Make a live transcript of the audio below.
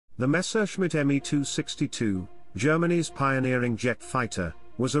The Messerschmitt Me-262, Germany's pioneering jet fighter,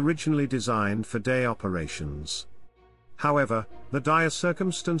 was originally designed for day operations. However, the dire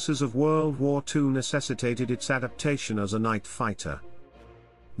circumstances of World War II necessitated its adaptation as a night fighter.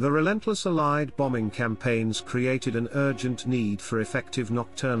 The relentless Allied bombing campaigns created an urgent need for effective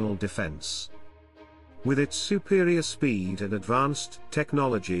nocturnal defense. With its superior speed and advanced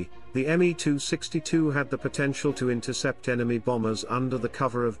technology, the Me-262 had the potential to intercept enemy bombers under the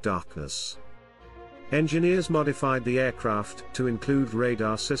cover of darkness. Engineers modified the aircraft to include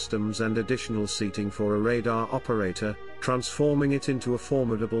radar systems and additional seating for a radar operator, transforming it into a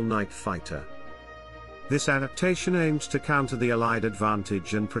formidable night fighter. This adaptation aimed to counter the Allied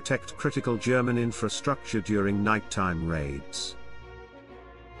advantage and protect critical German infrastructure during nighttime raids.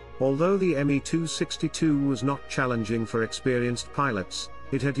 Although the Me-262 was not challenging for experienced pilots,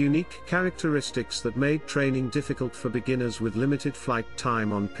 it had unique characteristics that made training difficult for beginners with limited flight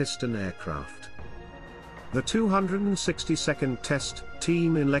time on piston aircraft. The 262nd Test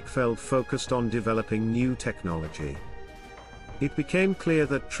Team in Lechfeld focused on developing new technology. It became clear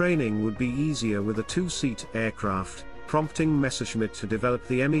that training would be easier with a two-seat aircraft, prompting Messerschmitt to develop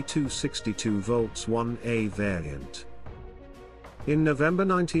the Me-262 WWII variant. In November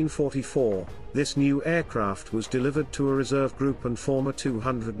 1944, this new aircraft was delivered to a reserve group and former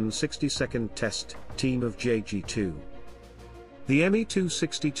 262nd Test Team of JG2. The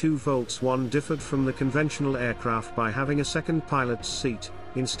Me-262 WWII differed from the conventional aircraft by having a second pilot's seat,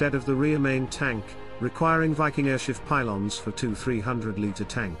 instead of the rear main tank, requiring Viking airshift pylons for two 300-liter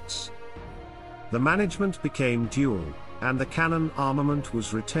tanks. The management became dual, and the cannon armament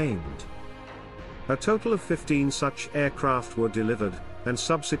was retained. A total of 15 such aircraft were delivered, and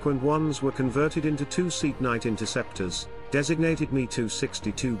subsequent ones were converted into two-seat night interceptors, designated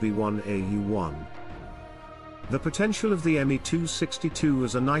Me-262B1AU1. The potential of the Me-262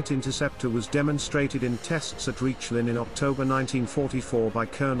 as a night interceptor was demonstrated in tests at Reichlin in October 1944 by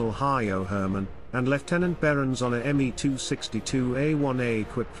Colonel Hajo Hermann and Lieutenant Behrens on a Me-262A1A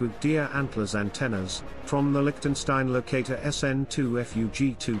equipped with deer antlers antennas, from the Liechtenstein locator SN2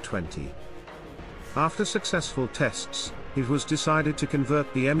 FUG-220. After successful tests, it was decided to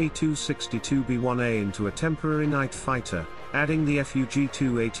convert the Me-262B1A into a temporary night fighter, adding the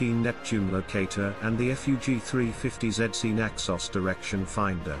FUG-218 Neptune locator and the FUG-350 ZC Naxos direction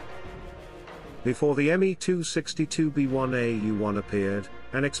finder. Before the Me-262B1AU1 appeared,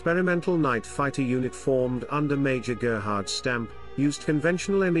 an experimental night fighter unit formed under Major Gerhard Stamp, used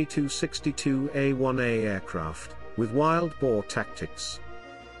conventional Me-262A1A aircraft, with wild-boar tactics.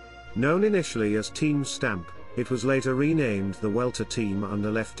 Known initially as Team Stamp, it was later renamed the Welter Team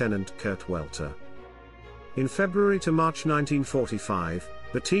under Lieutenant Kurt Welter. In February to March 1945,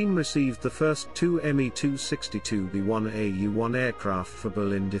 the team received the first two Me-262B1AU1 aircraft for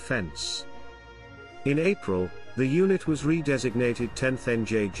Berlin defense. In April, the unit was redesignated 10th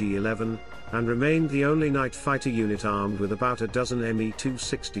NJG-11, and remained the only night fighter unit armed with about a dozen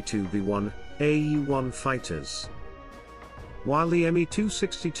Me-262B1AU1 fighters. While the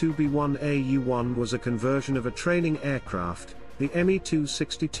Me-262B1AU1 was a conversion of a training aircraft, the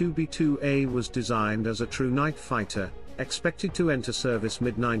Me-262B2A was designed as a true night fighter, expected to enter service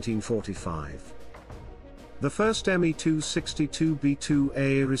mid-1945. The first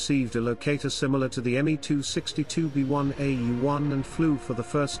Me-262B2A received a locator similar to the Me-262B1AU1 and flew for the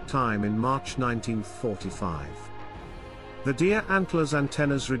first time in March 1945. The deer antlers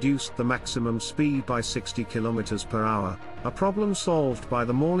antennas reduced the maximum speed by 60 km per hour, a problem solved by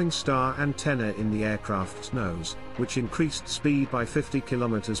the Morning Star antenna in the aircraft's nose, which increased speed by 50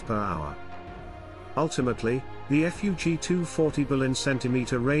 km per hour. Ultimately, the FUG-240 Berlin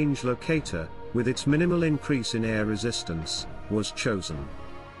centimeter range locator, with its minimal increase in air resistance, was chosen.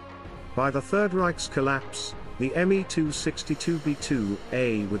 By the Third Reich's collapse, the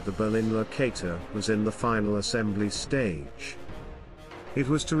Me-262B2A with the Berlin locator was in the final assembly stage. It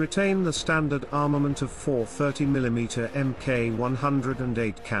was to retain the standard armament of four 30mm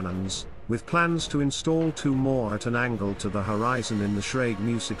Mk108 cannons, with plans to install two more at an angle to the horizon in the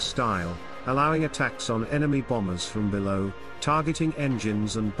Schrage-Music style, allowing attacks on enemy bombers from below, targeting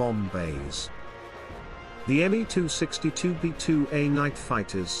engines and bomb bays. The Me-262B2A night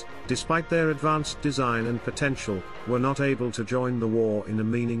fighters, despite their advanced design and potential, were not able to join the war in a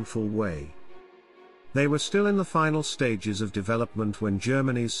meaningful way. They were still in the final stages of development when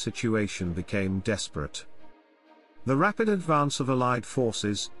Germany's situation became desperate. The rapid advance of Allied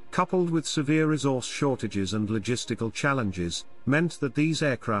forces, coupled with severe resource shortages and logistical challenges, meant that these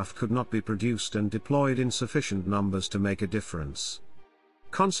aircraft could not be produced and deployed in sufficient numbers to make a difference.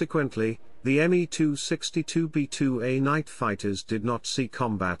 Consequently, the Me-262B2A night fighters did not see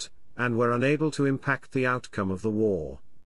combat, and were unable to impact the outcome of the war.